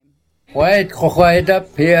White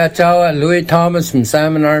up here, Louis Thomas from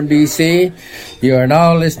Salmon Arm, BC. You are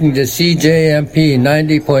now listening to CJMP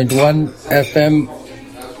 90.1 FM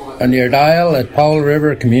on your dial at Powell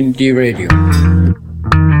River Community Radio.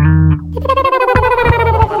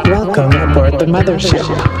 Welcome aboard the mothership.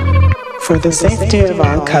 For the safety of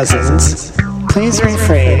all cousins, please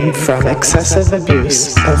refrain from excessive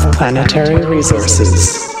abuse of planetary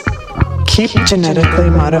resources. Keep genetically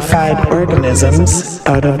modified organisms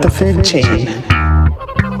out of the food chain.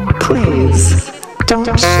 Please, don't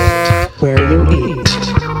shit where you eat.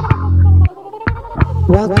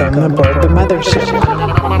 Welcome aboard the mothership.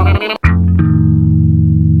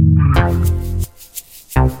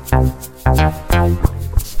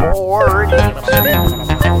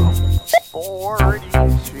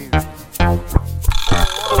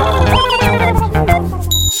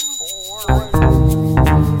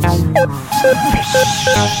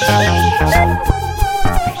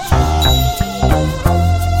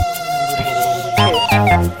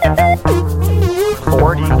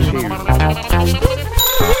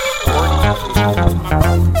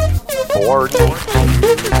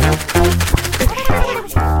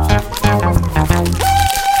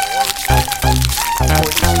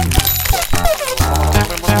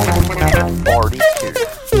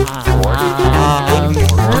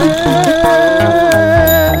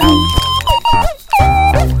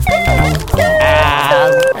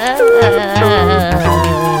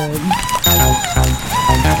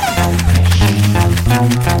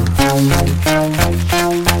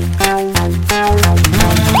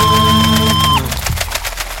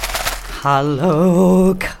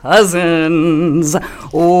 Hello, cousins.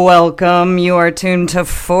 Welcome. You are tuned to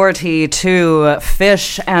 42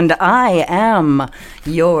 Fish, and I am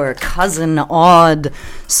your cousin Odd.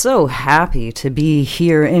 So happy to be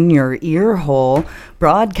here in your ear hole,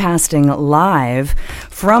 broadcasting live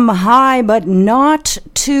from high but not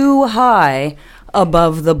too high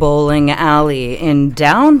above the bowling alley in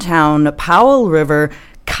downtown Powell River,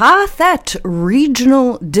 Cathet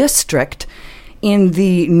Regional District, in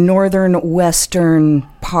the northern western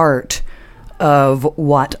part of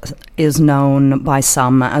what is known by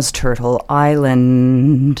some as Turtle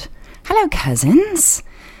Island. Hello, cousins.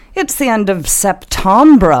 It's the end of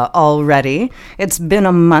September already. It's been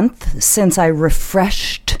a month since I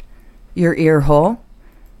refreshed your ear hole.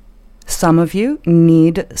 Some of you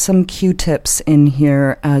need some Q-tips in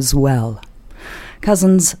here as well.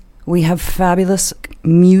 Cousins, we have fabulous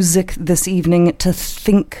music this evening to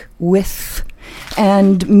think with.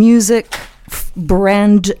 And music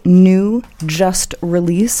brand new, just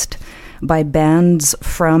released by bands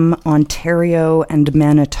from Ontario and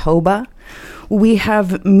Manitoba. We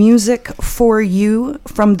have music for you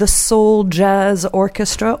from the Soul Jazz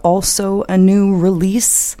Orchestra, also a new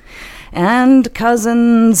release. And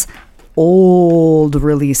cousins, old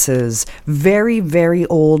releases, very, very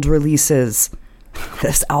old releases.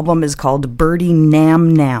 This album is called Birdie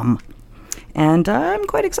Nam Nam. And I'm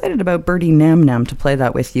quite excited about Birdie Nam Nam to play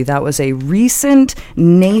that with you. That was a recent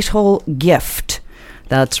natal gift.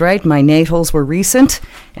 That's right, my natals were recent.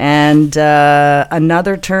 And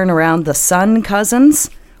another turn around the sun, cousins.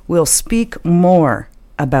 We'll speak more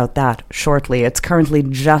about that shortly. It's currently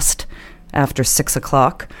just after 6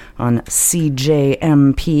 o'clock on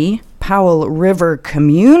CJMP, Powell River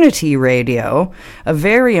Community Radio, a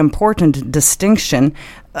very important distinction,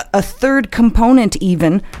 a third component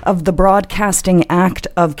even of the Broadcasting Act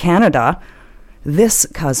of Canada. This,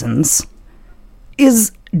 cousins,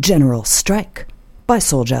 is General Strike by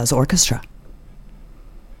Soul Jazz Orchestra.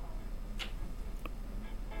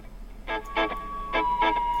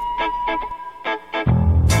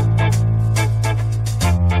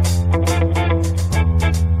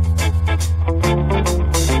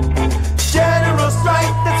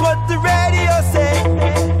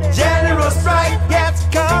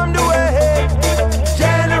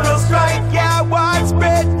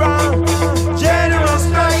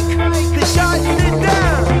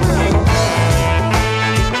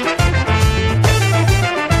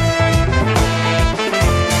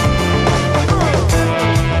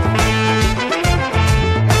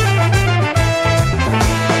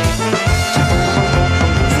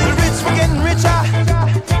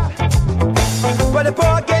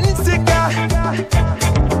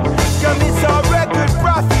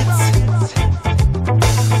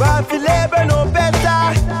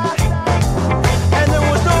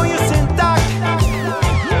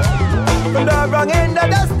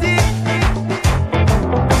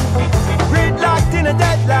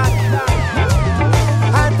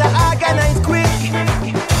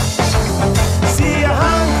 See a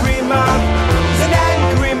hungry man, he's an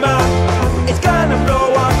angry man. It's gonna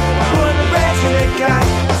blow up.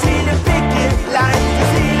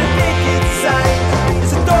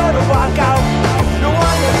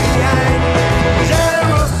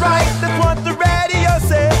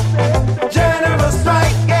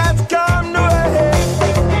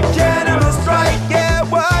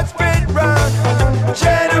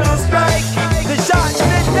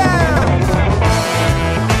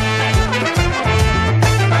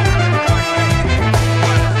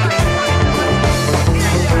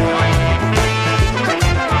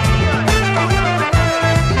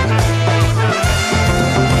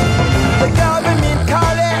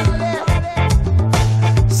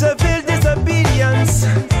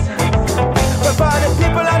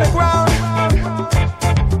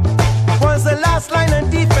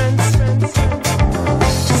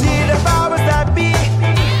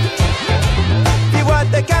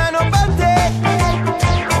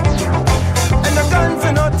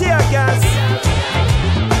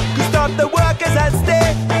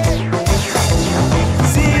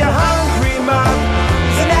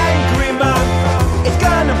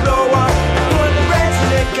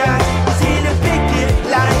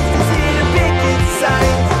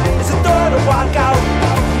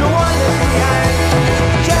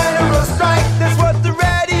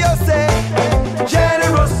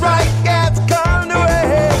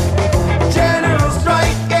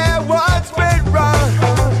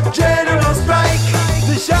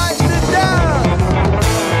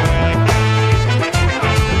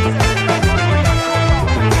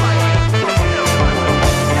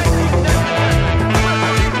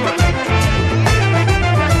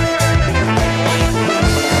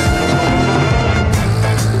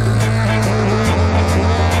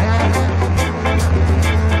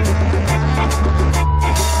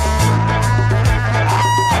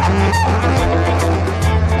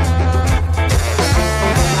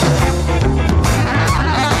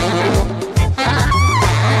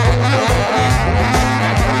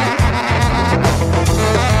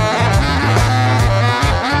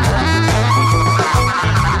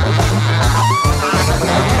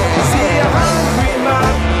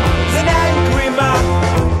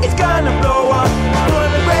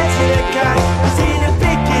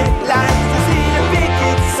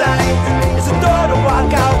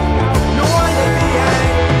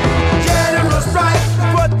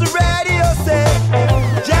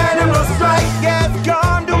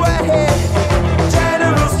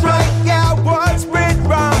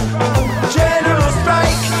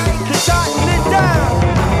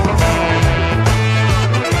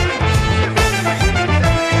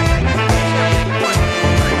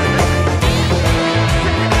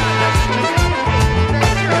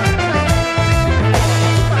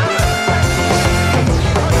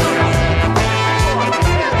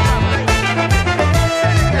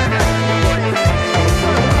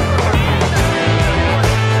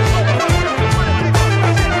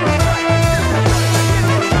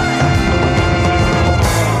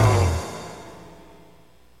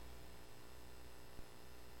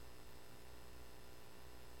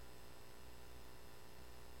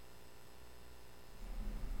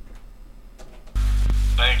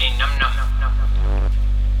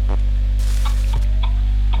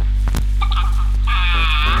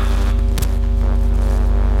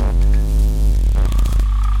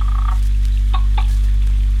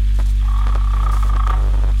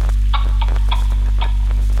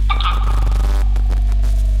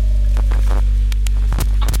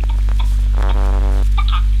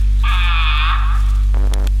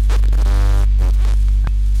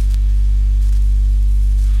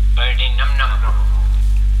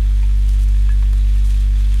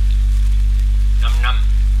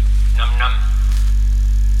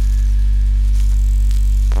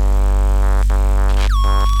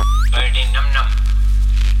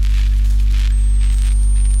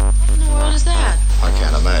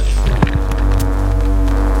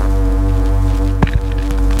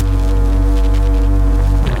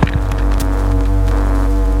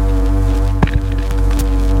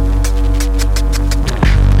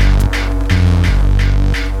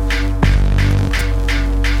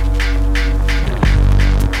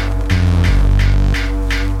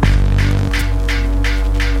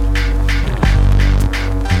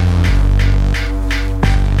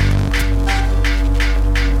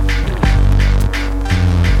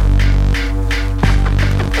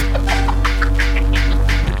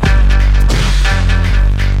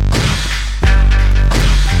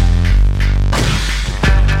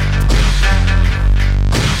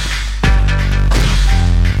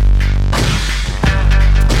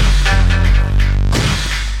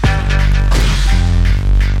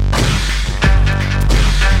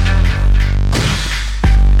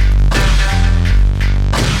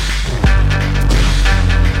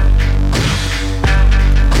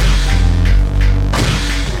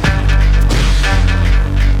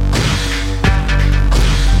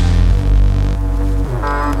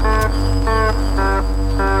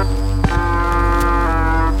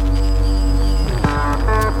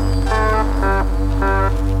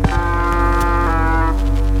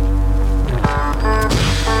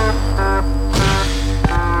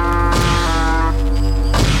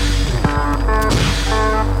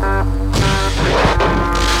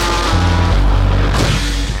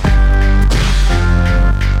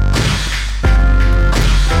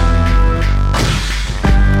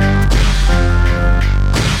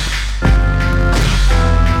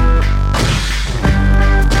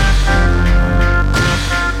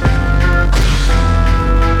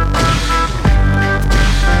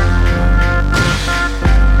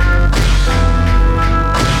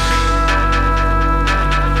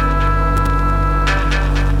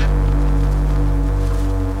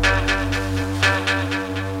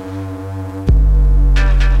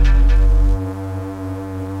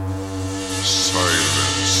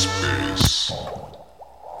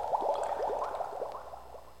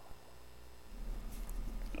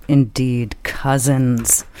 indeed,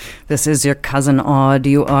 cousins. This is your cousin Odd.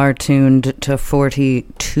 You are tuned to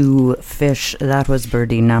 42 Fish. That was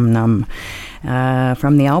Birdie Num Num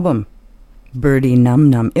from the album Birdie Num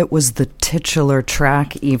Num. It was the titular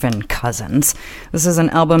track, even, cousins. This is an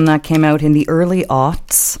album that came out in the early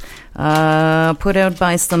aughts, put out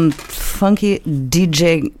by some funky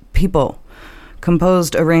DJ people.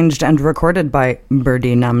 Composed, arranged, and recorded by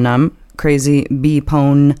Birdie Num Num, Crazy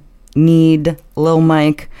B-Pone, Need, Lil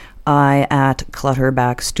Mike, I at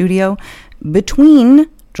Clutterback Studio between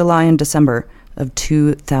July and December of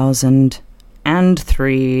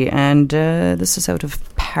 2003. And this is out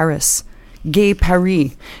of Paris. Gay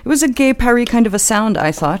Paris. It was a Gay Paris kind of a sound,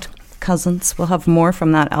 I thought. Cousins, we'll have more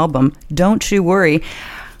from that album. Don't you worry.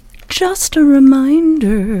 Just a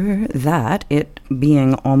reminder that it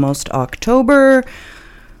being almost October,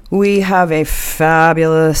 we have a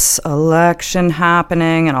fabulous election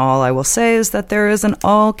happening, and all I will say is that there is an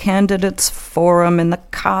all-candidates forum in the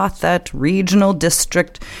Cathet Regional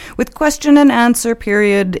District with question and answer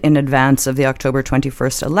period in advance of the October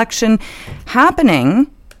 21st election happening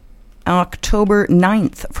October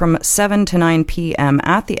 9th from 7 to 9 p.m.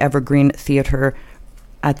 at the Evergreen Theatre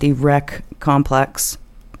at the Rec Complex.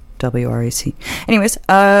 WRAC. Anyways,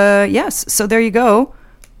 yes, so there you go.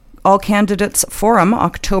 All Candidates Forum,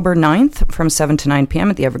 October 9th from 7 to 9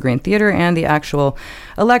 p.m. at the Evergreen Theatre, and the actual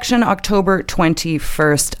election, October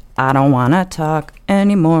 21st. I don't want to talk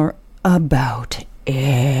anymore about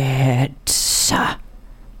it.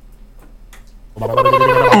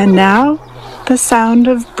 And now, the sound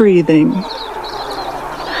of breathing.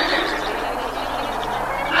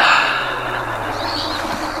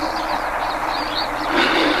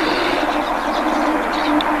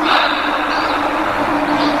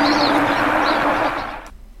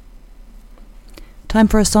 Time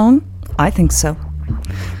for a song? I think so.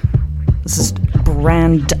 This is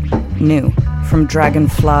brand new from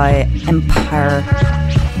Dragonfly Empire.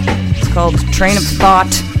 It's called Train of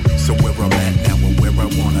Thought. So where I'm at now and where I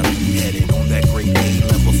wanna be headed, on that great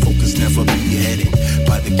A-level focus, never be headed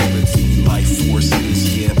by the guillotine life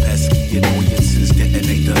forces. Yeah, pesky annoyances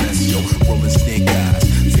detonate the less yo. Rolling snake eyes,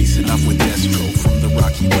 facing off with Destro from the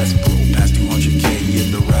Rocky West Bro. Past 200K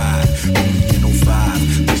in the ride, only in 05.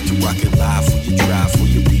 Just to rock it live for your drive, for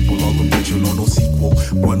your people, all original, no sequel.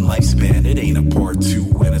 One lifespan, it ain't a part two,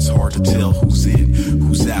 and it's hard to tell who's in,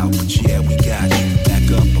 who's out. But yeah, we got you.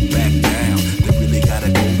 Back up or back down. They really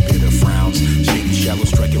gotta go bitter frowns. Shady shallow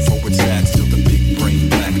striking forward sacks till the big brain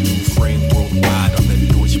black new frame worldwide on the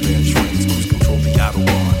Deutsche Bahn trains. Cruise control the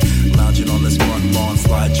Autobahn. Lounging on this front lawn,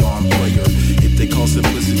 fly John player. If they call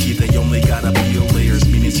simplicity, they only gotta be a layers.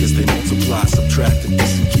 Meaning just they multiply, subtract, and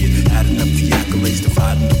listen, kid. Adding up the accolades,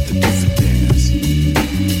 dividing up the dividends.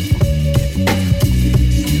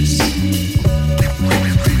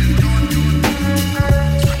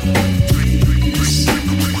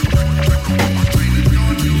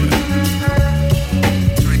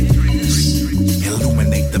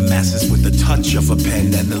 With the touch of a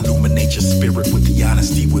pen and illuminate your spirit with the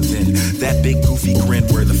honesty within. That big goofy grin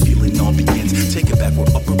where the feeling all begins. Take it back, we're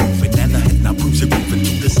up and moving, and the head now proves you're grooving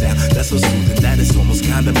to the sound. That's so soothing that it's almost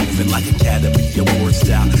kinda moving like Academy Award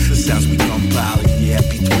style. The sounds we compile in the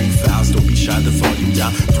MP3 files. Don't be shy, the volume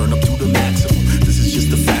down. Turn up to the maximum. This is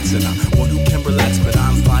just the facts, and I'm one who can relax, but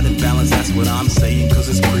I'm finding balance. That's what I'm saying, cause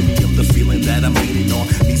it's premium. The feeling that I'm leaning on.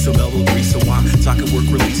 Need some elbow grease, so I'm talking work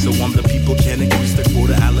release. So I'm the people can increase their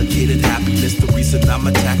quota allocated happiness. The reason I'm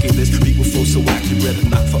attacking this beat will flow so accurate and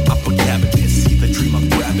not for upper cabinets. See the dream, I'm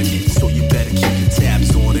grabbing it, so you better keep your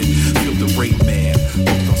tabs on it. Feel the rate, man.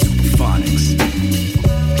 Hooked on Superphonics.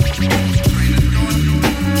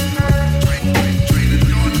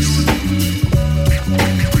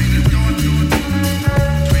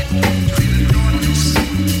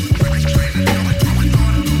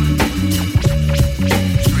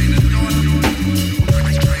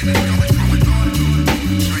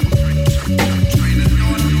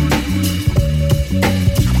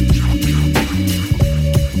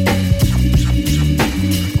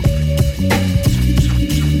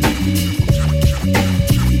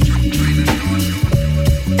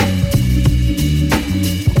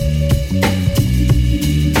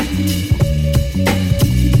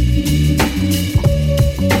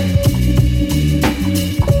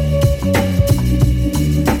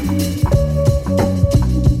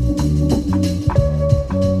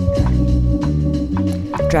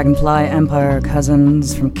 Dragonfly Empire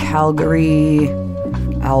cousins from Calgary,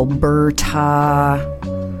 Alberta.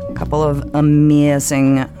 A couple of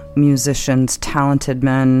amazing musicians, talented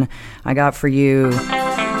men. I got for you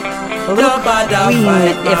a little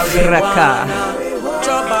Queen Ifrica.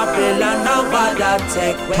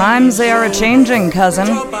 Times they are a-changing, cousin.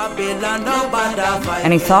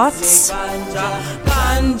 Any thoughts?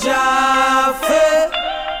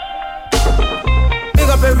 Big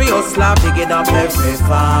up every hustler, big it up every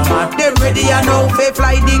farmer. Them ready and now fi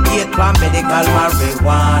fly the gate for medical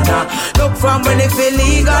marijuana. Look from when it feel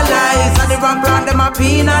legalized, and the wrong plan them a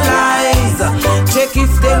penalize. Check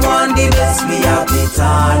if they want the best, we have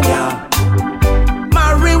Britannia.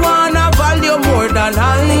 Marijuana value more than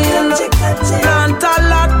oil. Plant a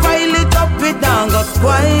lot, pile it up, it down go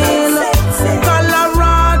spoil.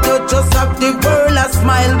 Colorado just have the world a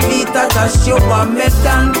smile. Peter to show a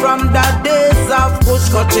medal from the days of push.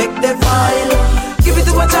 Go check the file. Give it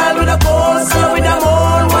to a child with a cold, so with a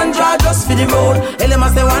mole. One jar just for the road.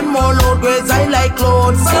 Elema say one more load, grades I like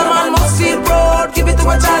load. Solomon must feel proud. Give it to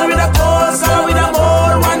a child with a cold, so with a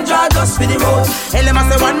mole. One jar just for the road. Elema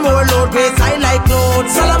say one more load, grades I like load.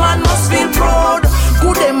 Solomon must feel proud.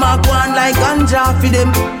 Could them a go on like ganja for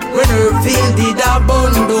them? When her field did a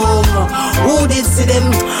bundle, who did see them?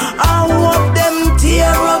 I hope them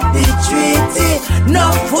tear up the treaty.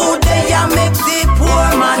 No food they a make the poor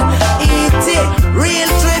man eat it. Real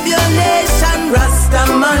tribulation, Rasta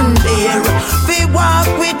man there. We walk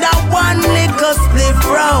with a one little split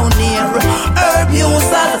round here. Herb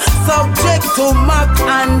users subject to mock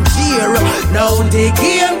and jeer. Now the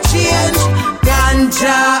game change,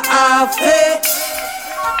 ganja affair.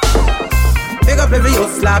 Pick up every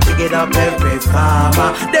hustler, pick it up every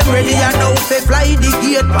farmer. Them ready and now fi fly the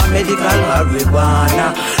gate for medical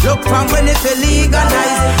marijuana. Look from when it's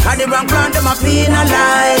legalized, and the wrong plan them a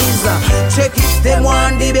penalize. Check if they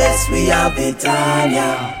want the best, we have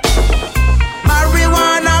Britannia.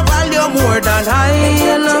 Marijuana value more than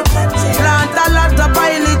oil. Plant a lot of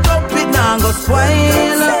pile it up, it now go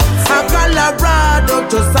spoil. A Colorado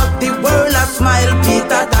just have the world a smile.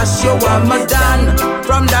 Peter Tasio and Madan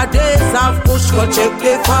from the days of push, go check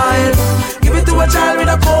the file. Give it to a child with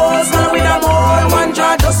a cold, son with a mole. One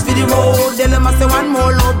jar just for the road. Then them a say one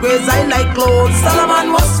more load, grades I like clothes. Solomon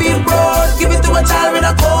must feel proud. Give it to a child with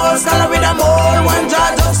a cold, son with a mole. One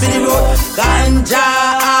jar just for the road. Ganja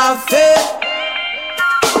affair.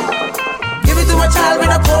 To a child with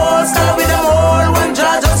a cold, scholar with a mole. One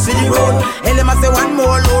jar just for the road. Elema say one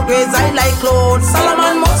more load, grades I like clothes.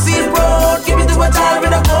 Solomon must feel proud. Give it to a child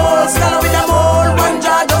with a cold, scholar with a mole. One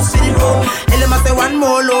jar just for the road. Elema say one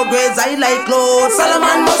more load, grades I like clothes.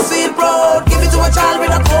 Solomon must feel proud. Give it to a child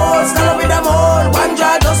with a cold, scholar with a mole. One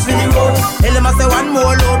jar just for the road. Elema say one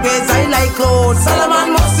more load, grades I like clothes.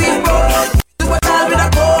 Solomon must feel proud. A child with a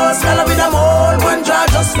cold, scholar with a mole. One jar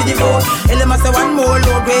just for the road. Elema say one more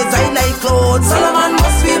load, grades I like clothes. Solomon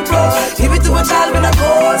must feel proud. Give it to a child with a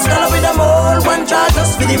cold, scholar with a mole. One jar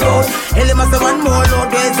just for the road. Elema say one more load,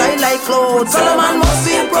 grades I like clothes. Solomon must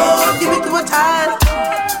feel proud. Give it to a child.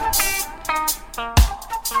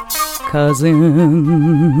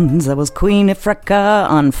 Cousins, that was Queen Ifrika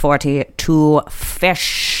on 42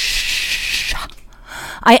 Fish.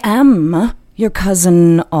 I am your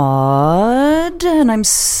cousin Odd, and I'm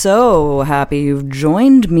so happy you've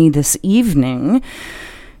joined me this evening,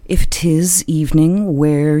 if 'tis evening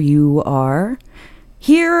where you are.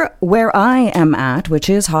 Here where I am at, which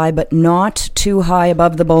is high but not too high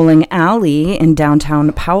above the bowling alley in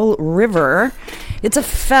downtown Powell River, it's a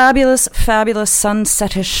fabulous, fabulous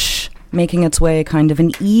sunsetish making its way kind of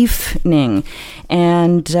an evening,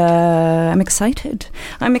 and I'm excited.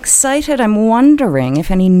 I'm wondering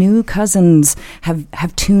if any new cousins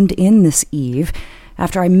have tuned in this eve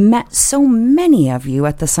after I met so many of you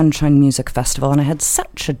at the Sunshine Music Festival, and I had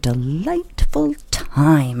such a delightful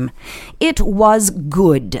time. It was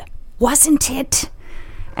good, wasn't it?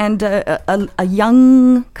 And a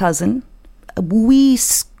young cousin, a wee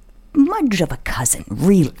smudge of a cousin,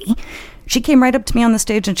 really. She came right up to me on the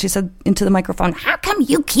stage and she said into the microphone, "How come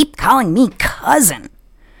you keep calling me cousin?"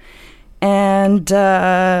 And,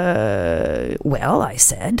 well, I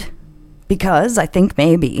said, because I think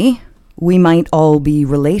maybe we might all be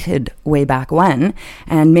related way back when,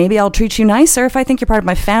 and maybe I'll treat you nicer if I think you're part of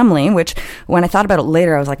my family, which when I thought about it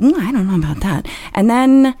later, I was like, I don't know about that. And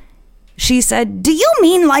then she said, "Do you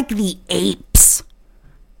mean like the apes?"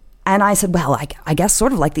 And I said, well, I guess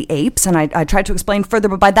sort of like the apes. And I tried to explain further,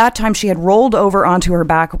 but by that time she had rolled over onto her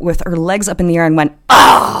back with her legs up in the air and went,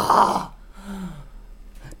 "Ah!"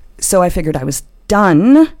 So I figured I was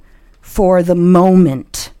done for the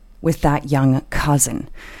moment with that young cousin.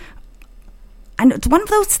 And it's one of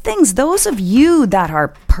those things, those of you that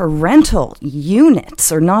are parental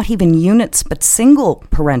units, or not even units, but single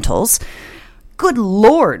parentals, good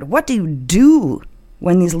Lord, what do you do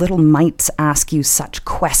when these little mites ask you such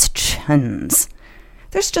questions?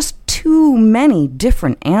 There's just too many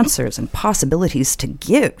different answers and possibilities to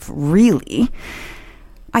give, really.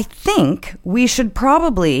 I think we should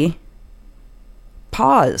probably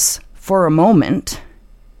pause for a moment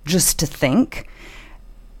just to think.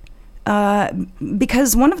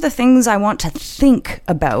 Because one of the things I want to think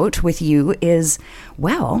about with you is,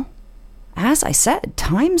 well, as I said,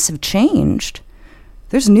 times have changed.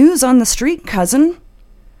 There's news on the street, cousin.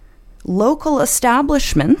 Local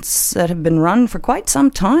establishments that have been run for quite some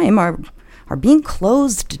time are being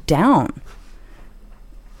closed down.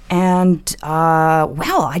 And,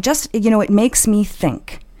 well, I just, it makes me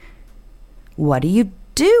think. What do you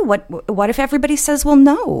do? What if everybody says, well,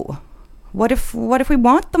 no? What if we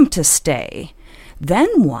want them to stay?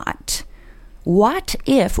 Then what? What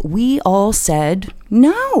if we all said,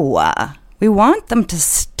 no, we want them to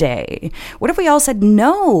stay? What if we all said,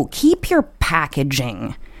 no, keep your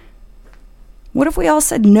packaging? What if we all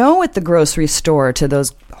said no at the grocery store to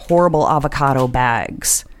those horrible avocado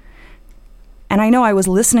bags? And I know I was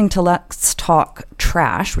listening to Let's Talk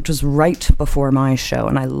Trash, which was right before my show,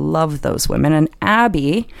 and I love those women. And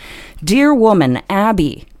Abby, dear woman,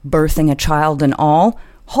 Abby, birthing a child and all,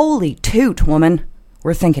 holy toot, woman,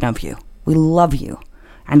 we're thinking of you. We love you.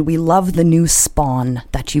 And we love the new spawn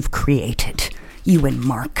that you've created, you and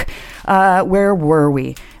Mark. Where were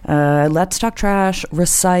we? Let's Talk Trash,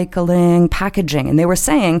 recycling, packaging. And they were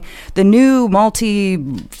saying the new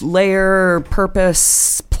multi-layer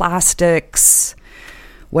purpose plastics,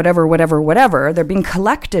 whatever, they're being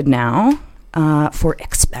collected now for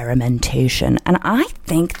experimentation. And I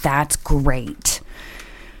think that's great.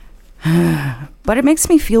 But it makes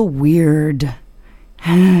me feel weird.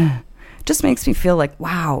 Just makes me feel like,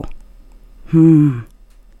 wow.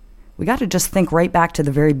 We got to just think right back to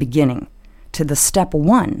the very beginning, to the step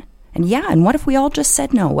one. And what if we all just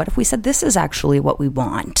said no? What if we said this is actually what we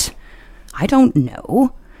want? I don't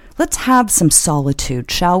know. Let's have some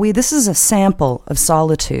Solitude, shall we? This is a sample of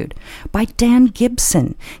Solitude by Dan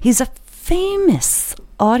Gibson. He's a famous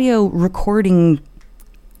audio recording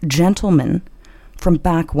gentleman from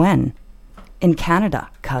back when in Canada,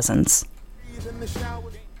 cousins.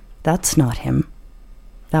 That's not him.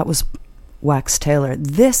 That was Wax Taylor.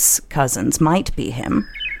 This, cousins, might be him.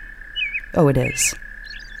 Oh, it is.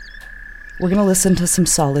 We're going to listen to some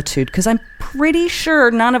Solitude because I'm pretty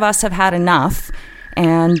sure none of us have had enough.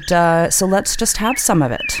 And so let's just have some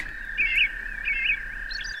of it.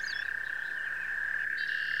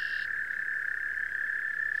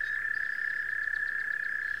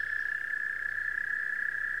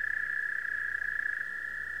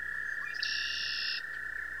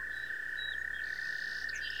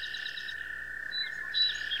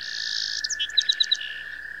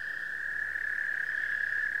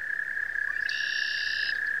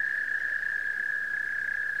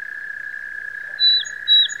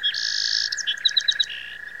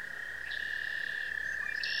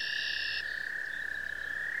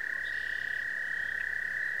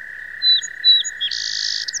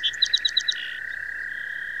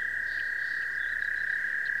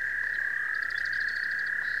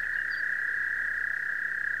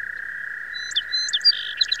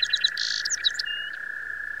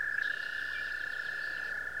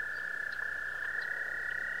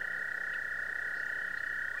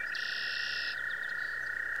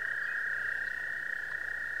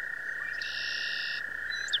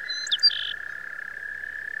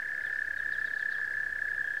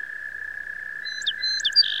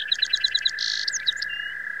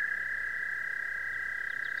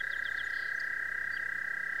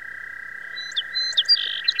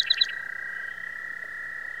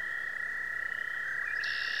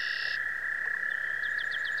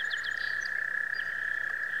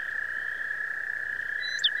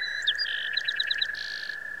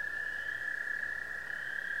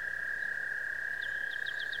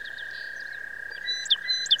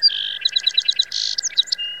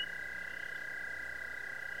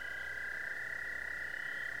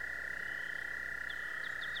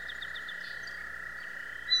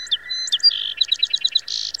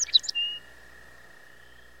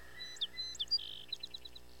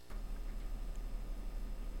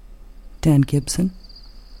 Dan Gibson,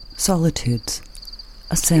 Solitudes,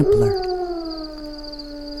 a sampler.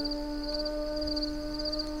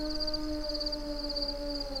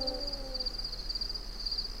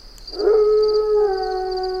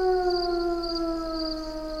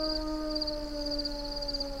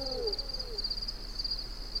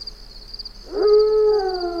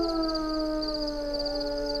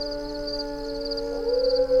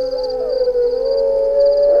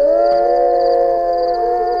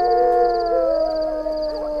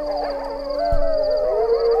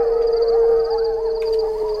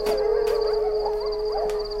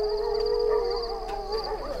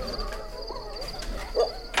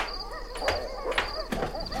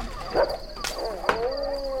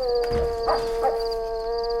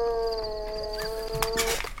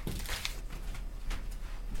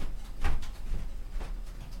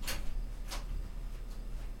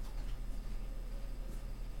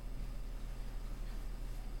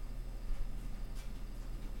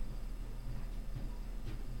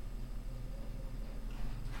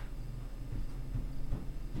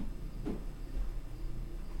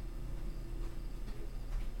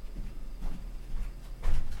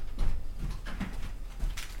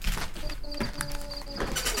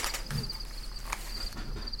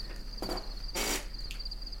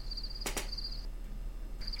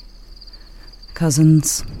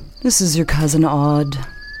 Cousins, this is your cousin Odd.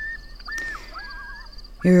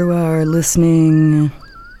 You are listening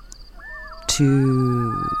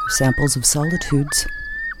to Samples of Solitudes.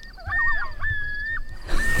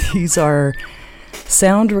 These are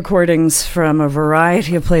sound recordings from a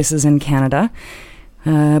variety of places in Canada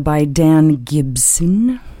by Dan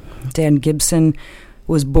Gibson. Dan Gibson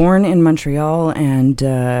was born in Montreal and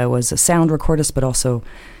was a sound recordist, but also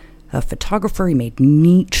a photographer. He made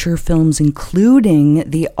nature films, including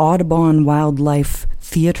the Audubon Wildlife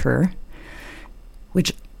Theatre,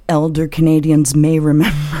 which elder Canadians may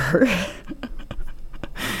remember.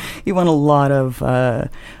 He won a lot of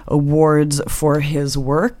awards for his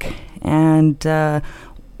work. And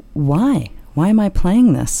why? Why am I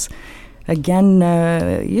playing this? Again,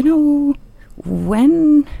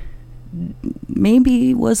 when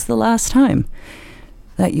maybe was the last time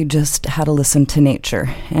that you just had to listen to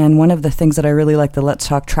nature? And one of the things that I really liked the Let's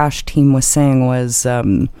Talk Trash team was saying was,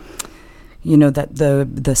 that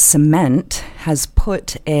the cement has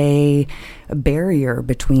put a barrier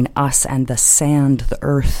between us and the sand, the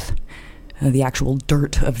earth, the actual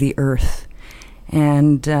dirt of the earth.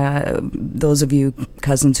 And those of you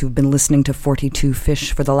cousins who've been listening to 42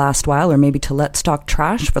 Fish for the last while, or maybe to Let's Talk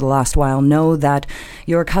Trash for the last while, know that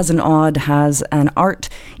your cousin Odd has an art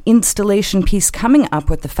installation piece coming up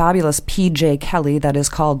with the fabulous PJ Kelly that is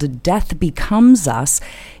called Death Becomes Us.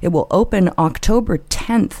 It will open October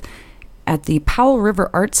 10th at the Powell River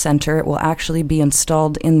Arts Center. It will actually be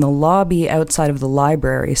installed in the lobby outside of the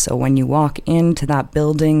library. So when you walk into that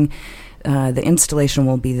building, the installation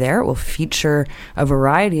will be there. It will feature a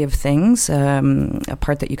variety of things, a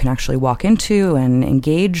part that you can actually walk into and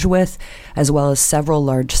engage with, as well as several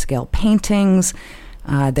large-scale paintings.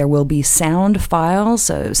 There will be sound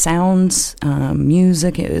files, sounds,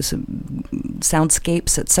 music,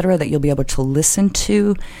 soundscapes, etc., that you'll be able to listen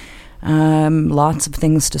to. Lots of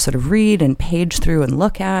things to sort of read and page through and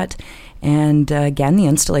look at. And again, the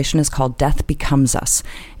installation is called Death Becomes Us.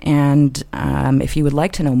 And if you would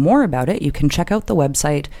like to know more about it, you can check out the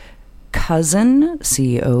website cousin,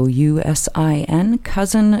 COUSIN,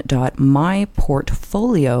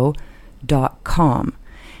 cousin.myportfolio.com.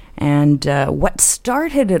 And what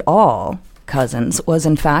started it all, cousins, was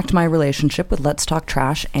in fact my relationship with Let's Talk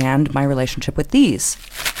Trash and my relationship with these.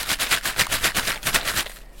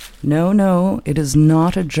 No, it is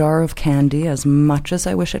not a jar of candy, as much as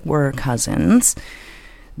I wish it were, cousins.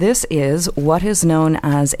 This is what is known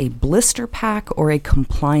as a blister pack or a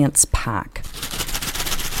compliance pack.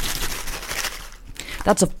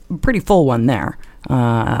 That's a pretty full one there.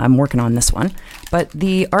 I'm working on this one. But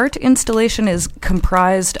the art installation is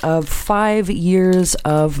comprised of 5 years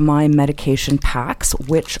of my medication packs,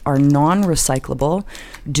 which are non-recyclable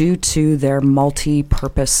due to their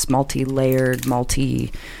multi-purpose, multi-layered,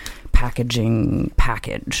 packaging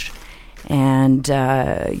package. And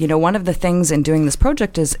one of the things in doing this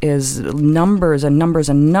project is numbers and numbers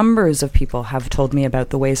and numbers of people have told me about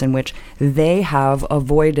the ways in which they have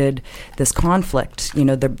avoided this conflict,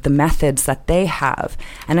 the methods that they have.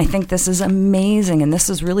 And I think this is amazing, and this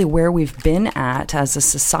is really where we've been at as a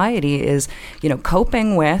society, is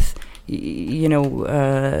coping with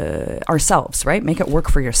ourselves, right? Make it work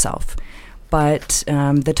for yourself. But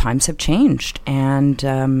the times have changed, and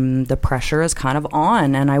the pressure is kind of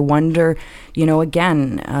on. And I wonder,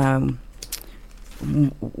 again,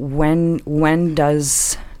 when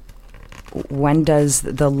does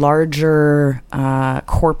the larger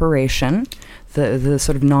corporation, the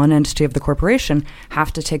sort of non-entity of the corporation,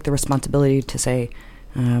 have to take the responsibility to say,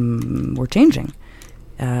 we're changing,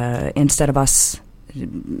 instead of us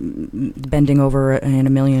bending over in a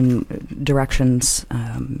million directions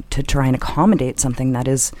to try and accommodate something that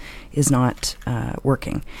is not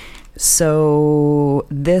working. So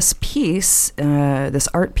this piece, this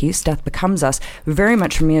art piece, Death Becomes Us, very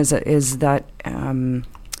much for me is that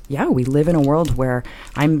we live in a world where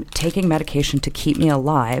I'm taking medication to keep me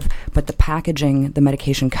alive, but the packaging the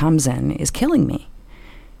medication comes in is killing me.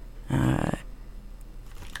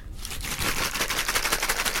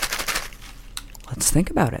 Let's think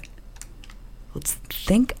about it. Let's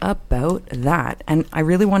think about that. And I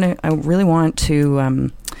really want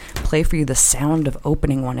to play for you the sound of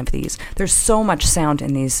opening one of these. There's so much sound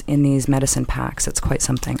in these medicine packs. It's quite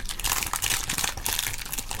something.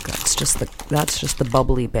 That's just the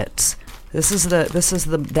bubbly bits. This is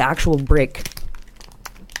the actual break.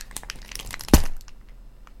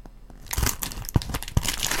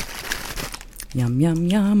 Yum yum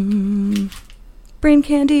yum. Brain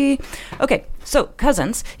candy. Okay, so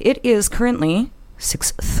cousins, it is currently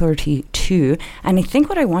 6:32, and I think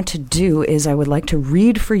what I want to do is I would like to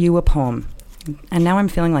read for you a poem. And now I'm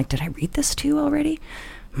feeling like, did I read this to you already?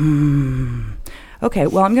 Okay,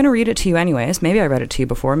 well, I'm going to read it to you anyways. Maybe I read it to you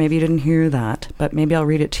before. Maybe you didn't hear that. But maybe I'll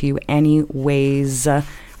read it to you anyways,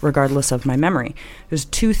 regardless of my memory. There's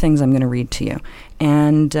two things I'm going to read to you.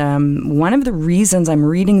 And one of the reasons I'm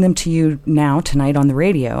reading them to you now, tonight on the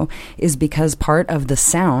radio, is because part of the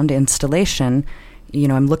sound installation, you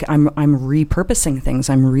know, I'm repurposing things.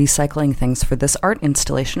 I'm recycling things for this art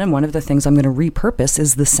installation. And one of the things I'm going to repurpose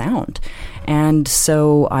is the sound. And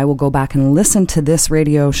so I will go back and listen to this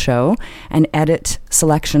radio show and edit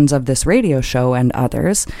selections of this radio show and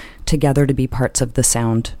others together to be parts of the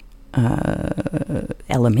sound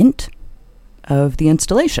element of the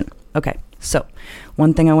installation. Okay, so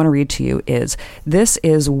one thing I want to read to you is, this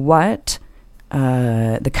is what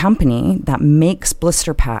the company that makes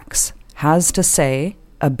blister packs has to say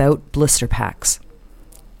about blister packs.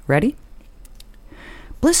 Ready?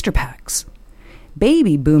 Blister packs.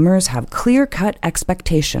 Baby boomers have clear-cut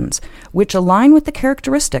expectations which align with the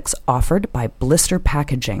characteristics offered by blister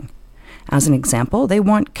packaging. As an example, they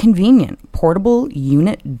want convenient, portable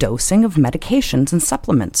unit dosing of medications and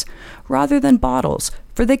supplements, rather than bottles,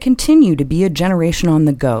 for they continue to be a generation on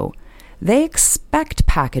the go. They expect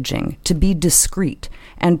packaging to be discreet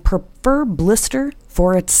and prefer blister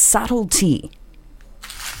for its subtlety.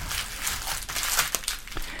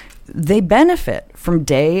 They benefit from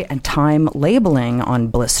day and time labeling on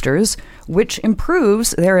blisters, which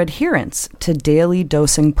improves their adherence to daily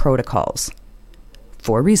dosing protocols.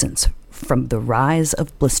 4 reasons from the rise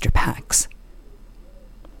of blister packs.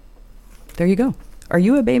 There you go. Are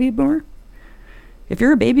you a baby boomer? If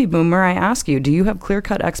you're a baby boomer, I ask you, do you have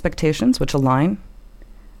clear-cut expectations which align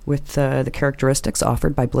with the characteristics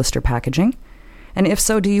offered by blister packaging? And if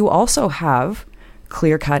so, do you also have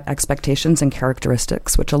clear-cut expectations and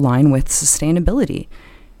characteristics which align with sustainability?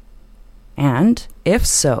 And if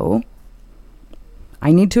so,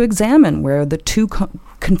 I need to examine where the two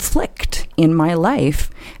conflict in my life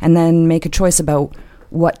and then make a choice about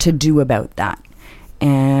what to do about that.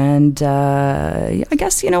 And I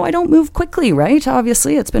guess, you know, I don't move quickly, right?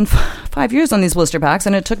 Obviously, it's been 5 years on these blister packs,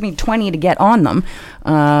 and it took me 20 to get on them.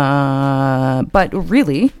 But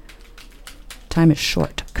really, time is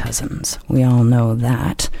short, cousins. We all know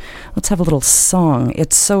that. Let's have a little song.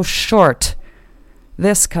 It's so short.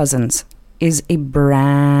 This, cousins, is a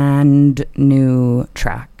brand new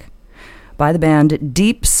track by the band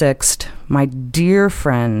Deep Sixth, my dear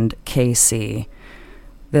friend KC.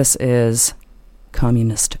 This is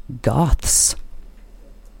Communist Goths.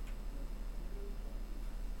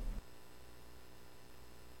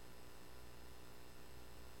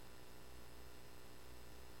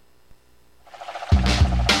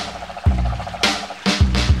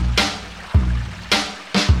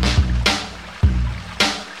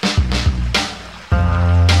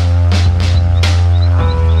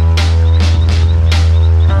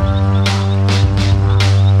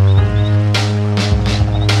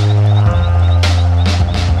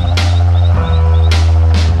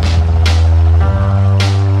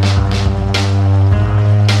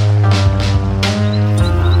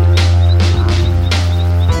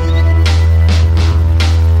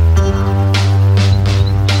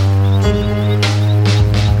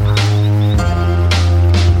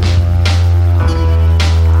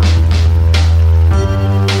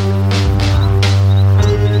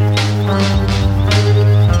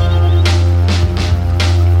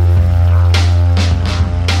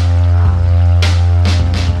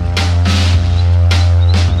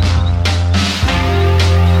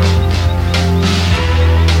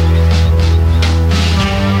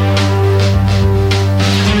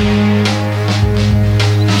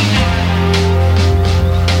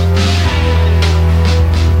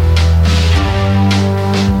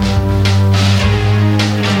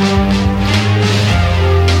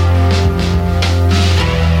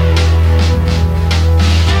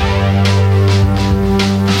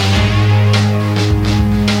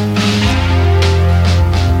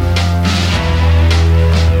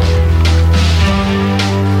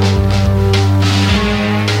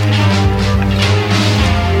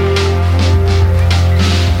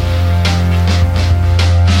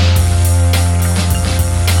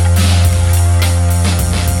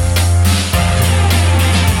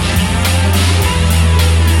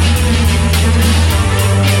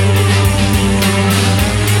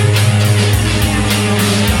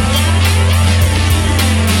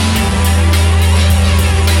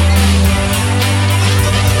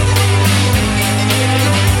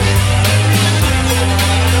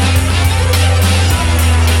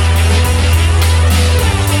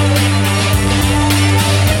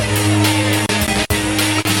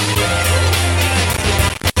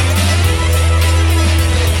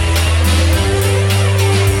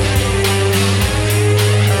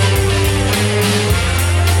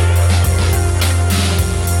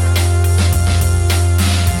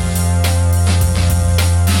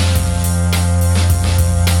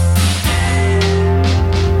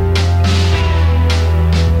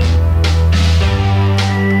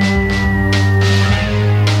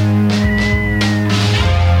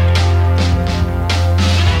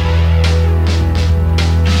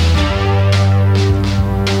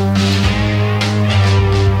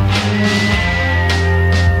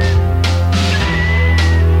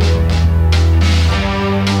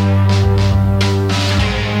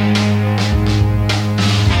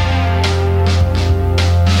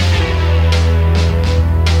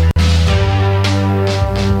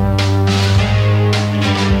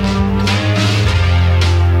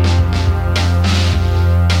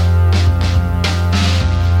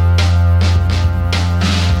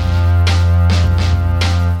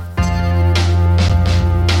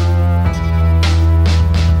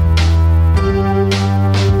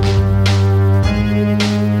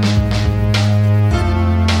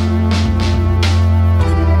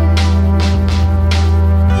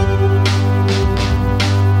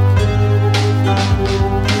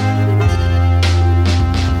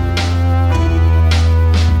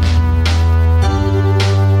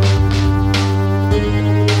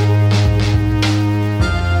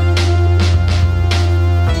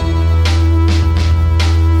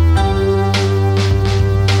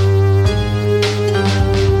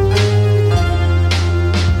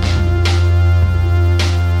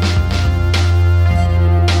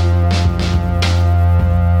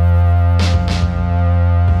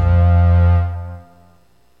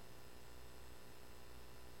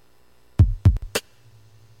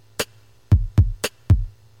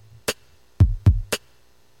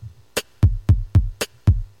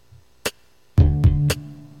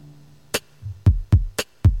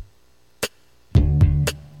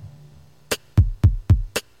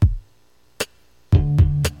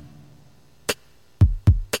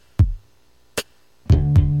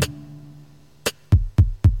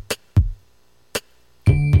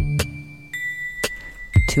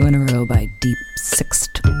 2 in a row by Deep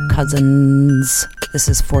Sixth Cousins. This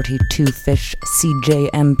is 42 Fish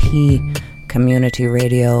CJMP Community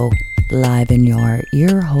Radio, live in your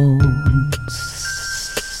ear holes.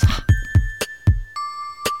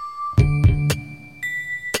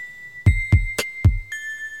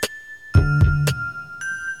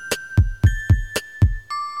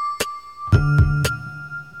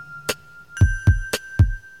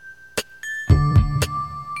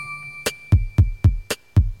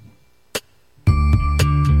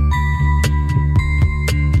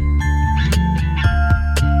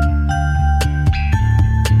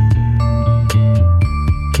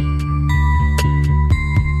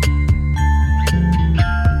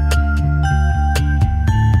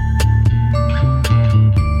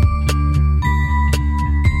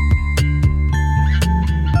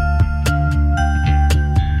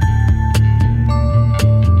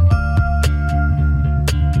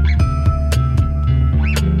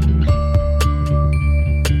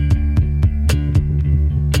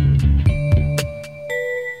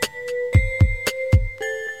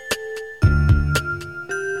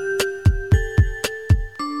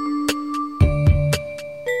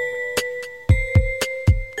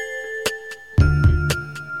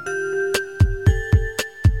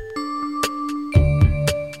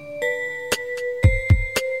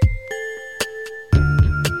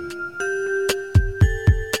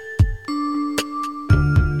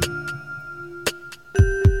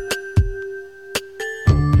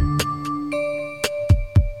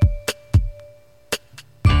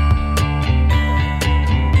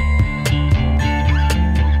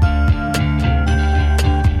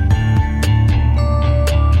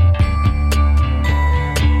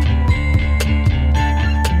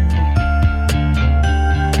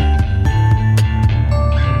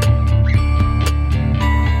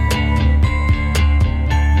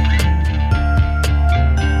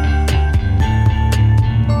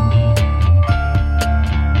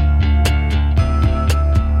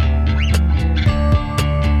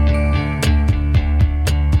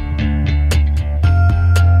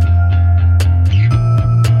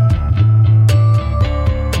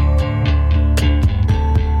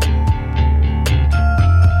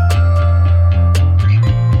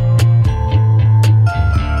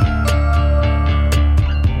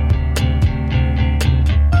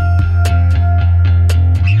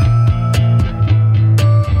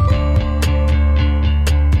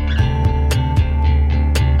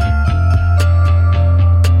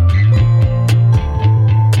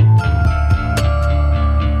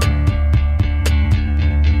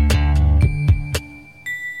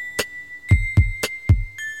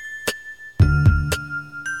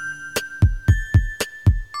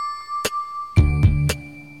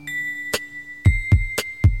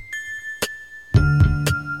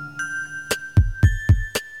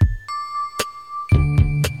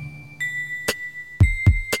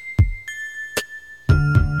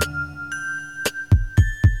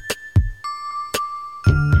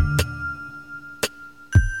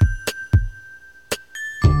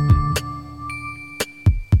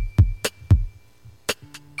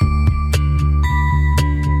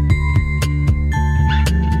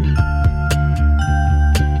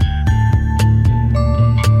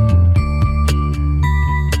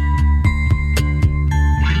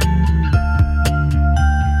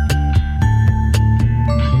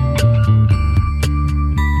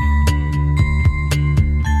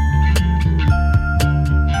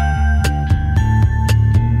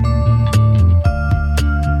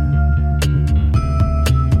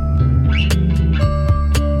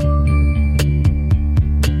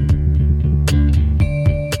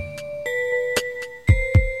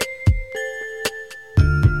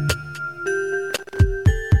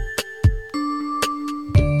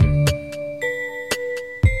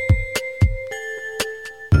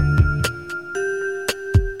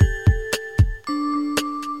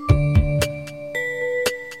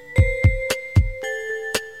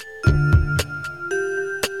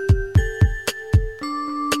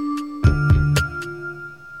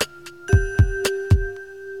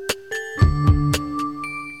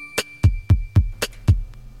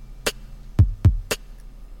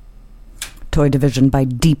 Toy Division by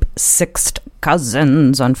Deep Sixth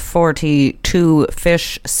Cousins on 42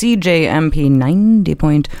 Fish CJMP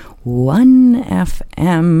 90.1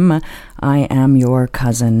 FM. I am your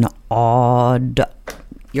cousin Odd,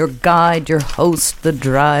 your guide, your host, the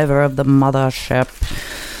driver of the mothership.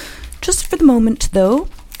 Just for the moment, though,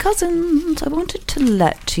 cousins, I wanted to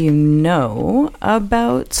let you know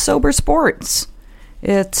about Sober Sports.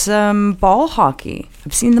 It's ball hockey.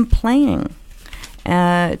 I've seen them playing.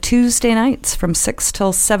 Tuesday nights from 6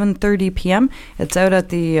 till 7:30 p.m. It's out at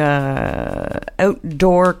the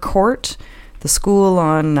outdoor court, the school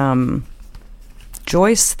on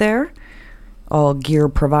Joyce there. All gear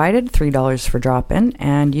provided, $3 for drop-in,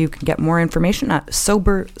 and you can get more information at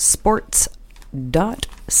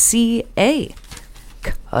sobersports.ca,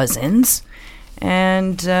 cousins.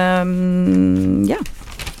 And,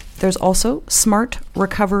 there's also smart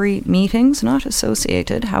recovery meetings, not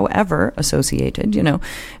associated, however associated,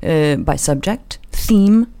 by subject,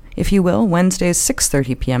 theme, if you will. Wednesdays,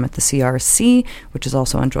 6:30 p.m. at the CRC, which is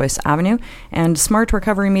also on Joyce Avenue. And smart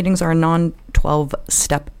recovery meetings are a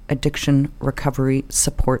non-12-step addiction recovery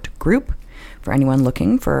support group for anyone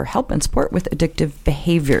looking for help and support with addictive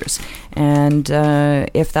behaviors. And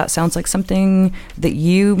if that sounds like something that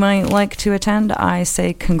you might like to attend, I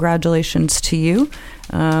say congratulations to you.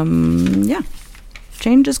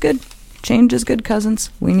 Change is good. Change is good, cousins.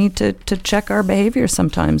 We need to check our behavior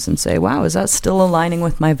sometimes and say, wow, is that still aligning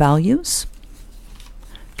with my values?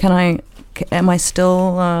 Am I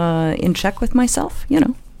still in check with myself?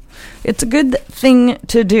 It's a good thing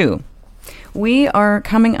to do. We are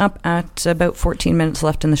coming up at about 14 minutes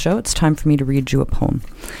left in the show. It's time for me to read you a poem.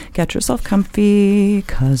 Get yourself comfy,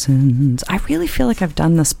 cousins. I really feel like I've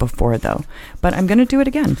done this before, though, but I'm going to do it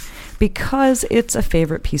again because it's a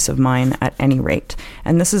favorite piece of mine at any rate.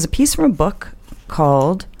 And this is a piece from a book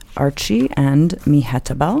called Archie and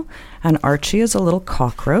Mehetabel. And Archie is a little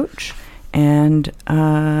cockroach. And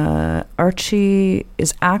Archie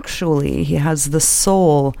is he has the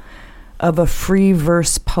soul of a free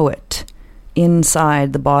verse poet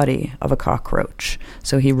inside the body of a cockroach.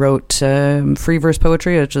 So he wrote free verse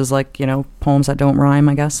poetry, which is like, poems that don't rhyme,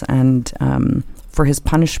 I guess. And for his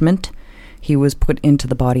punishment, he was put into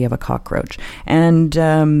the body of a cockroach. And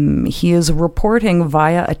he is reporting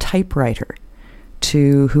via a typewriter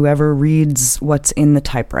to whoever reads what's in the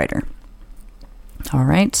typewriter. All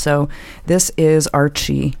right, so this is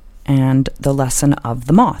Archie and the Lesson of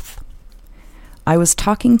the Moth. I was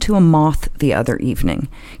talking to a moth the other evening.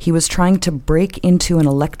 He was trying to break into an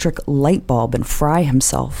electric light bulb and fry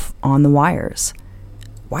himself on the wires.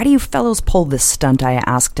 Why do you fellows pull this stunt? I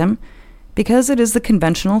asked him. Because it is the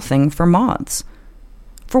conventional thing for moths.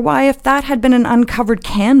 For why, if that had been an uncovered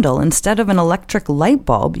candle instead of an electric light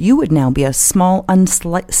bulb, you would now be a small,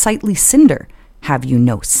 unsightly cinder. Have you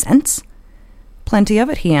no sense? Plenty of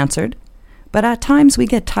it, he answered. But at times we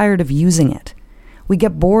get tired of using it. We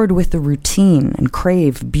get bored with the routine and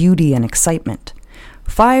crave beauty and excitement.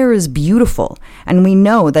 Fire is beautiful, and we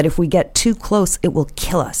know that if we get too close, it will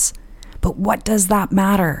kill us. But what does that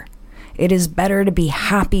matter? It is better to be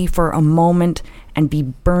happy for a moment and be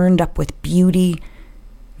burned up with beauty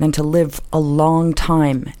than to live a long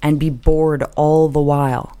time and be bored all the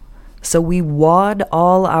while. So we wad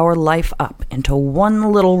all our life up into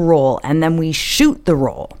one little roll, and then we shoot the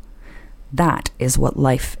roll. That is what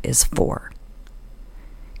life is for.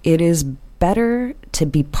 It is better to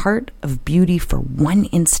be part of beauty for one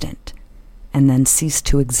instant and then cease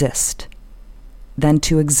to exist than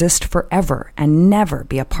to exist forever and never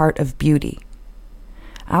be a part of beauty.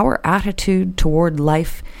 Our attitude toward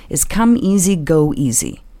life is come easy, go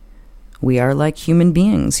easy. We are like human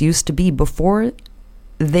beings used to be before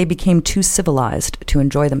they became too civilized to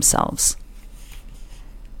enjoy themselves.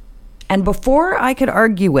 And before I could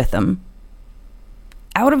argue with him,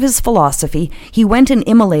 out of his philosophy, he went and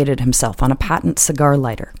immolated himself on a patent cigar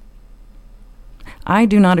lighter. I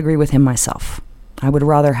do not agree with him myself. I would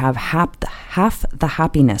rather have half the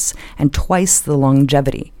happiness and twice the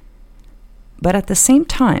longevity. But at the same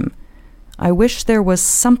time, I wish there was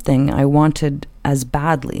something I wanted as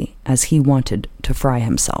badly as he wanted to fry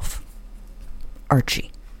himself.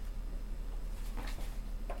 Archie.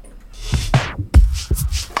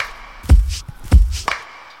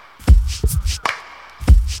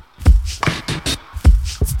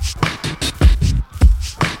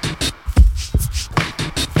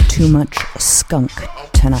 Too much skunk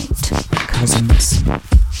tonight, cousins.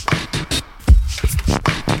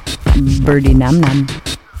 Birdie nam nam.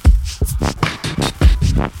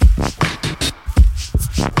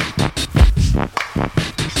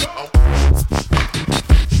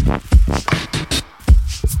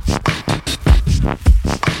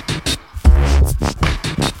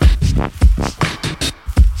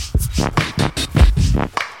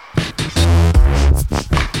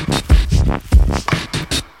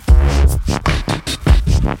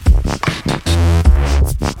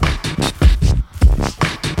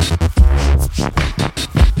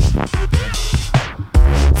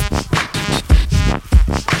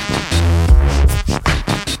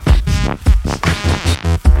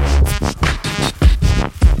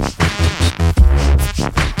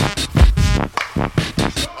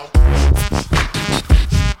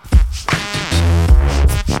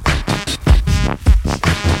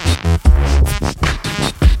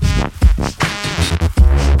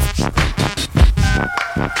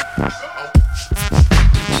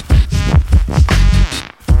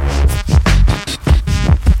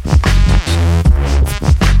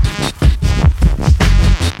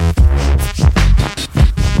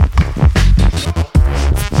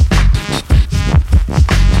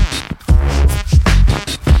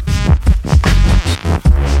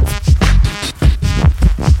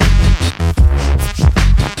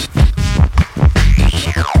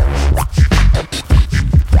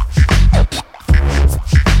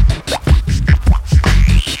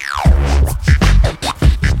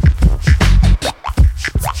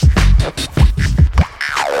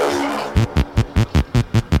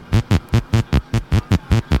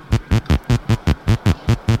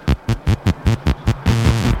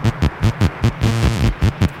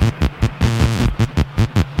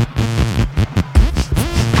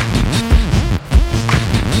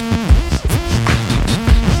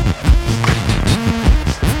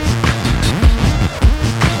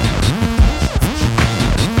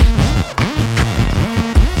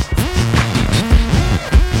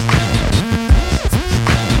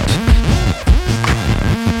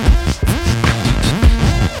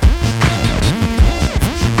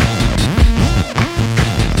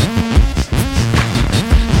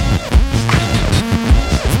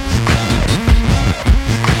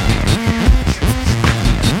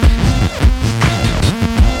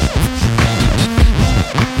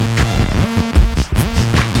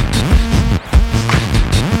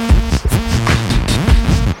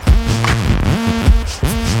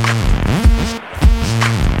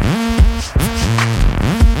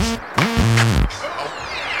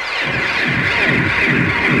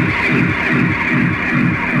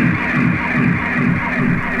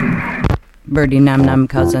 Birdie Nam Nam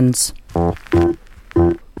Cousins.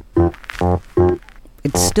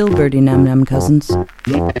 It's still Birdie Nam Nam Cousins.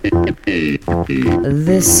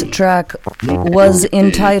 This track was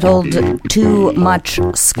entitled Too Much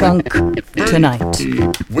Skunk Tonight.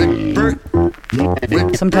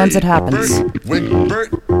 Sometimes it happens.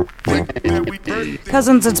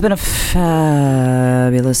 Cousins, it's been a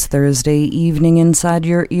fabulous Thursday evening inside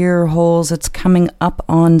your ear holes. It's coming up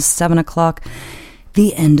on 7 o'clock,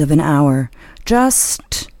 the end of an hour.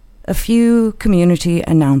 Just a few community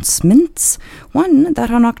announcements. One,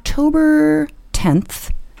 that on October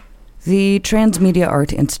 10th, the Transmedia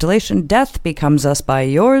Art installation Death Becomes Us by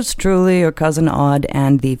yours truly, your cousin Odd,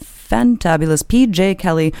 and the fantabulous PJ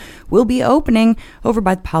Kelly will be opening over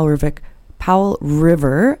by the Powell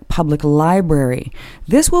River Public Library.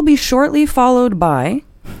 This will be shortly followed by,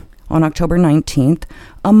 on October 19th,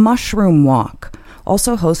 a mushroom walk,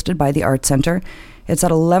 also hosted by the Art Center. It's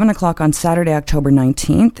at 11 o'clock on Saturday, October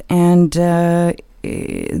 19th, and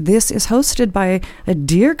this is hosted by a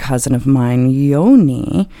dear cousin of mine,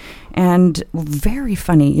 Yoni, and very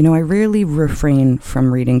funny. You know, I rarely refrain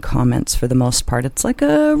from reading comments for the most part. It's like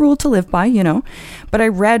a rule to live by, you know, but I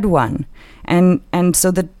read one, and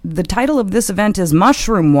so the title of this event is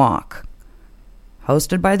Mushroom Walk,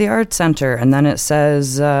 hosted by the Art Center, and then it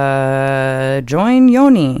says, join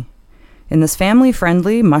Yoni in this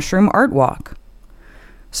family-friendly mushroom art walk.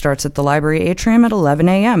 Starts at the library atrium at 11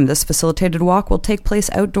 a.m. This facilitated walk will take place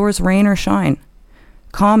outdoors, rain or shine.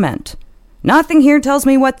 Comment. Nothing here tells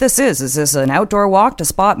me what this is. Is this an outdoor walk to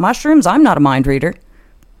spot mushrooms? I'm not a mind reader.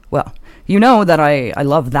 Well, you know that I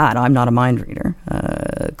love that. I'm not a mind reader.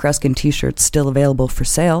 Kreskin t-shirts still available for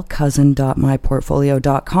sale.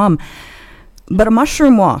 cousin.myportfolio.com. But a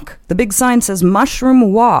mushroom walk. The big sign says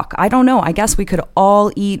mushroom walk. I don't know. I guess we could all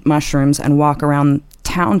eat mushrooms and walk around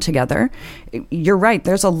town together. You're right.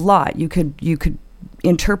 There's a lot. You could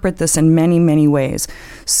interpret this in many, many ways.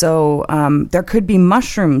 So there could be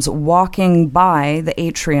mushrooms walking by the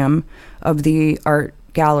atrium of the art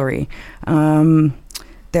gallery.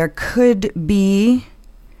 There could be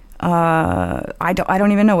I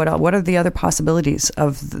don't even know what are the other possibilities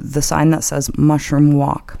of the sign that says mushroom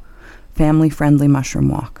walk, family friendly mushroom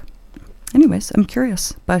walk. Anyways, I'm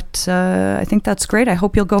curious, but I think that's great. I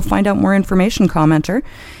hope you'll go find out more information, commenter,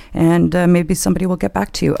 and maybe somebody will get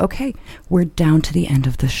back to you. Okay, we're down to the end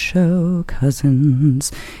of the show,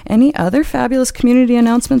 cousins. Any other fabulous community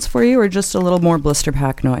announcements for you, or just a little more blister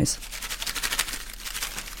pack noise?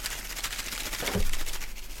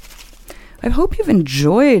 I hope you've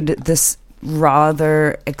enjoyed this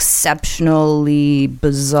rather exceptionally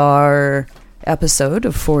bizarre episode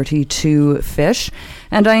of 42 Fish,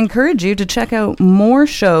 and I encourage you to check out more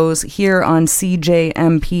shows here on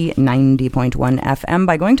CJMP 90.1 FM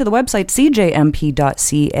by going to the website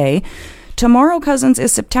cjmp.ca. Tomorrow, cousins,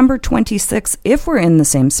 is September 26th, if we're in the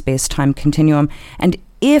same space-time continuum, and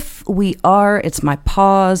if we are, it's my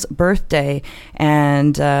pa's birthday.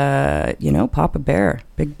 And, Papa Bear,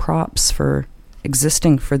 big props for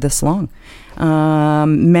existing for this long.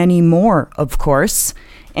 Many more, of course.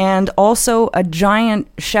 And also a giant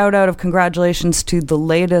shout out of congratulations to the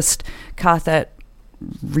latest Cathet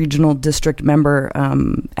Regional District member,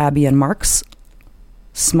 Abby and Mark's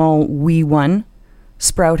small wee one,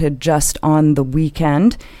 sprouted just on the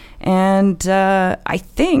weekend. And I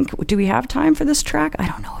think, do we have time for this track? I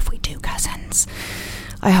don't know if we do, cousins.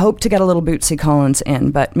 I hope to get a little Bootsy Collins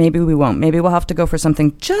in, but maybe we won't. Maybe we'll have to go for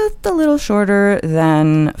something just a little shorter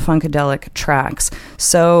than Funkadelic tracks.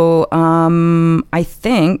 So I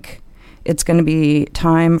think it's going to be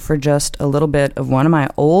time for just a little bit of one of my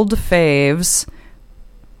old faves,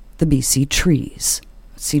 the BC Trees.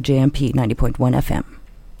 CJMP 90.1 FM.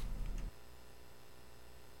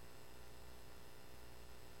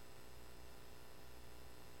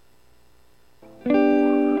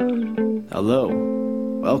 Hello,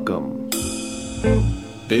 welcome.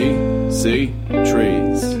 BC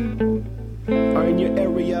Trees. Are in your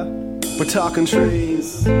area? We're talking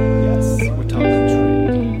trees. Yes, we're talking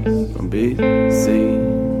trees. From BC,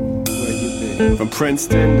 where you been? From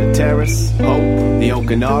Princeton to Terrace, Hope, the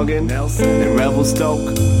Okanagan, Nelson, and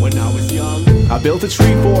Revelstoke. When I was young, I built a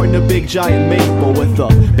tree fort in a big giant maple with a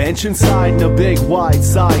bench inside and a big wide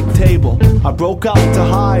side table. I broke out to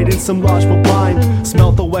hide in some lodgepole pine,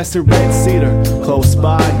 smelt the western red cedar close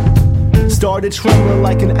by. Started trembling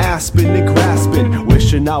like an aspen and grasping,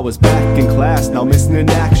 wishing I was back in class, now missing in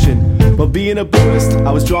action. But being a Buddhist,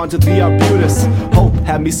 I was drawn to the arbutus. Hope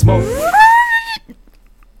had me smoke.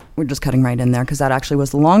 We're just cutting right in there because that actually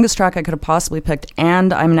was the longest track I could have possibly picked,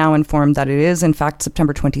 and I'm now informed that it is in fact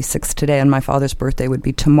September 26th today, and my father's birthday would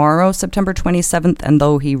be tomorrow, September 27th, and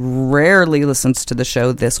though he rarely listens to the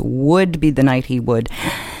show, this would be the night he would.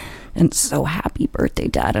 And so happy birthday,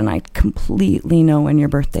 Dad, and I completely know when your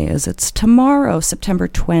birthday is. It's tomorrow, September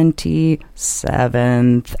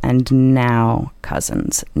 27th, and now,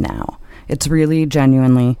 cousins, now. It's really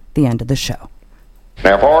genuinely the end of the show.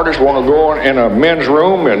 Now, if artists want to go in a men's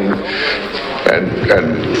room and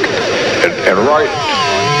write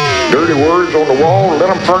dirty words on the wall, let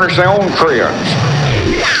them furnish their own crayons.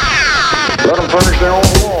 Let them furnish their own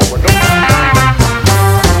wall.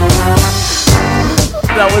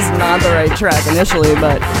 That was not the right track initially,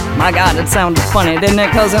 but my God, it sounded funny, didn't it,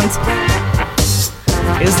 cousins?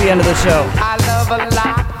 It's the end of the show. I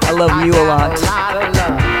love you a lot.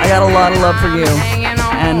 I got a lot of love for you.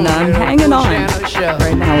 And I'm hanging on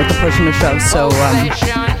right now with the push in the show. So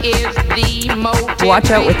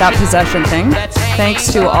watch out with that possession thing.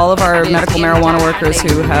 Thanks to all of our medical marijuana workers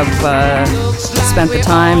who have spent the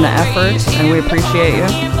time, the effort, and we appreciate you.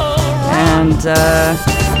 And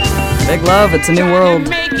big love. It's a new world.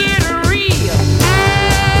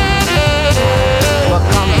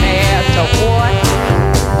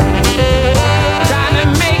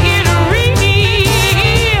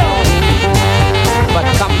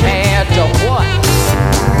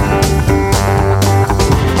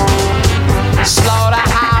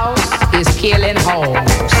 Killing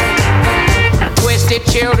hoes, twisted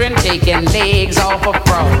children taking legs off of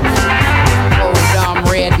frogs, old dumb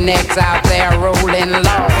rednecks out there rolling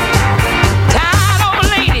low, tired old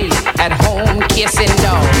ladies at home kissing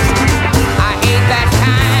dogs. I hate that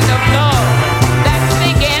kind of love.